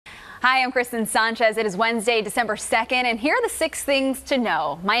Hi, I'm Kristen Sanchez. It is Wednesday, December 2nd, and here are the 6 things to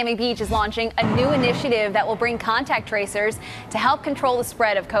know. Miami Beach is launching a new initiative that will bring contact tracers to help control the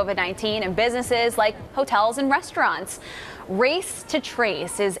spread of COVID-19 in businesses like hotels and restaurants. Race to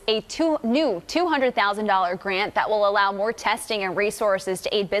Trace is a new $200,000 grant that will allow more testing and resources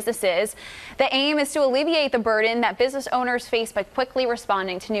to aid businesses. The aim is to alleviate the burden that business owners face by quickly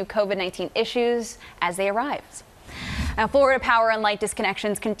responding to new COVID-19 issues as they arise. Now, Florida power and light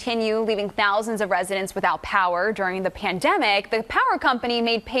disconnections continue, leaving thousands of residents without power. During the pandemic, the power company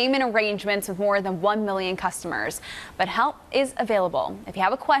made payment arrangements with more than 1 million customers. But help is available. If you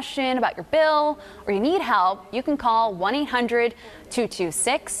have a question about your bill or you need help, you can call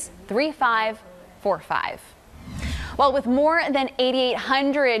 1-800-226-3545. Well, with more than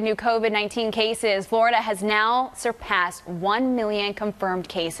 8,800 new COVID-19 cases, Florida has now surpassed 1 million confirmed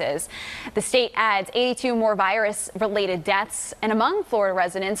cases. The state adds 82 more virus-related deaths, and among Florida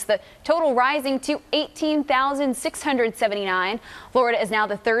residents, the total rising to 18,679. Florida is now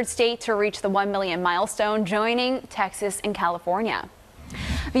the third state to reach the 1 million milestone, joining Texas and California.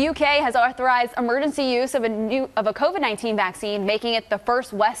 The UK has authorized emergency use of a COVID-19 vaccine, making it the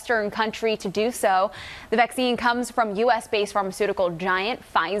first Western country to do so. The vaccine comes from U.S.-based pharmaceutical giant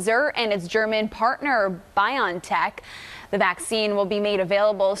Pfizer and its German partner BioNTech. The vaccine will be made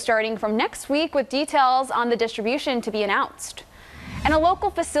available starting from next week, with details on the distribution to be announced. And a local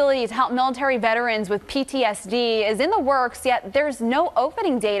facility to help military veterans with PTSD is in the works, yet there's no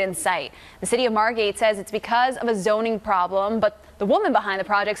opening date in sight. The city of Margate says it's because of a zoning problem, but the woman behind the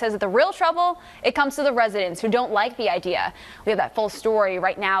project says that the real trouble, it comes to the residents who don't like the idea. We have that full story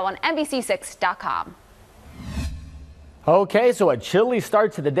right now on NBC6.com. Okay, so a chilly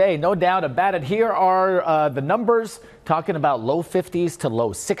start to the day, no doubt about it. Here are the numbers, talking about low 50s to low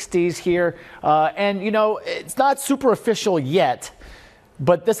 60s here. And, you know, it's not super official yet,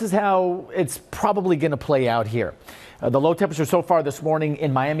 but this is how it's probably going to play out here. The low temperature so far this morning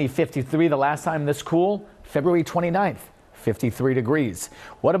in Miami, 53. The last time this cool, February 29th, 53 degrees.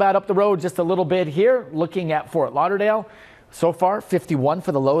 What about up the road just a little bit here? Looking at Fort Lauderdale, so far 51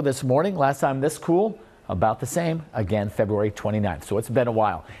 for the low this morning. Last time this cool, about the same, again, February 29th. So it's been a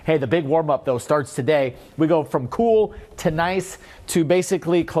while. Hey, the big warm up, though, starts today. We go from cool to nice to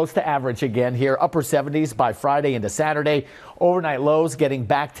basically close to average again here. Upper 70s by Friday into Saturday. Overnight lows getting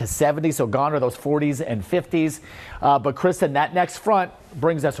back to 70, so gone are those 40s and 50s. But Kristen, that next front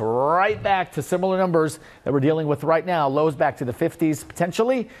brings us right back to similar numbers that we're dealing with right now. Lows back to the 50s,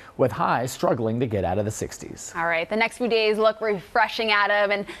 potentially, with highs struggling to get out of the 60s. All right, the next few days look refreshing,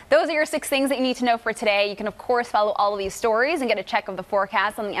 Adam, and those are your 6 things that you need to know for today. You can, of course, follow all of these stories and get a check of the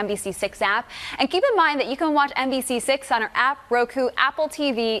forecast on the NBC6 app. And keep in mind that you can watch NBC6 on our app, Roku, Apple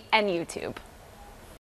TV, and YouTube.